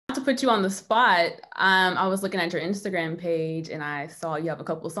to put you on the spot, I was looking at your Instagram page and I saw you have a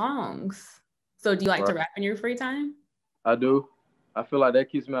couple songs. So do you like to Right. rap in your free time? I do. I feel like that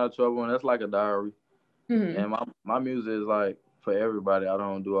keeps me out of trouble, and that's like a diary. Hmm. And my music is like for everybody. I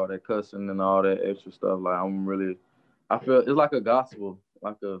don't do all that cussing and all that extra stuff. Like I feel it's like a gospel,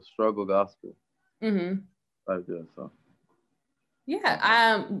 like a struggle gospel Hmm. like that. So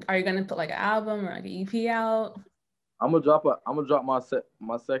Yeah. Are you gonna put like an album or like an EP out? I'm gonna drop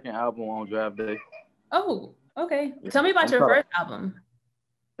my second album on draft day. Oh, okay. Yeah. Tell me about I'm your proud. first album.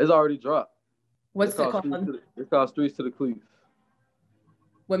 It's already dropped. What's it called? It's called Streets to the Cleats.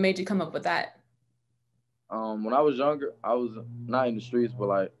 What made you come up with that? When I was younger, I was not in the streets, but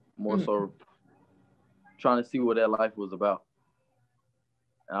like more Mhm. so trying to see what that life was about.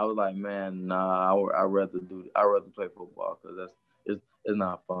 And I was like, man, nah, I rather play football because it's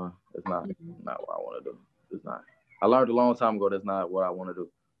not fun. It's not what I want to do. It's not. I learned a long time ago that's not what I want to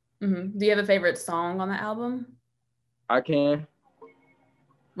do. Do you have a favorite song on the album? I can.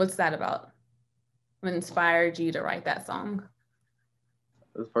 What's that about? What inspired you to write that song?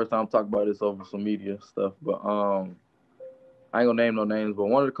 This is the first time I'm talking about this over some media stuff, but I ain't gonna name no names. But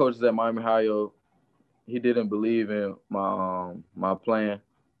one of the coaches at Miami High, he didn't believe in my plan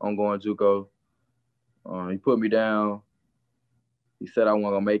on going JUCO. He put me down. He said I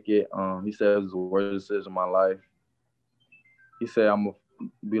wasn't gonna make it. He said it was the worst decision of my life. He said I'm gonna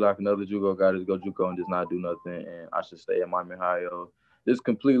be like another JUCO guy, just go JUCO and just not do nothing, and I should stay at Miami High. This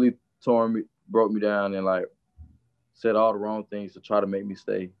completely broke me down, and like said all the wrong things to try to make me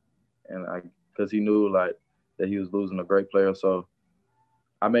stay, and because he knew like that he was losing a great player. So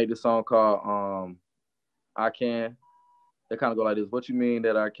I made this song called I Can. They kind of go like this: what you mean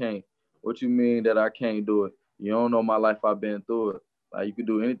that I can't? What you mean that I can't do it? You don't know my life, I've been through it. Like you can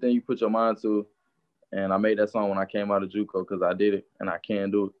do anything you put your mind to. And I made that song when I came out of JUCO because I did it and I can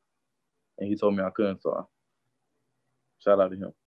do it. And he told me I couldn't, so shout out to him.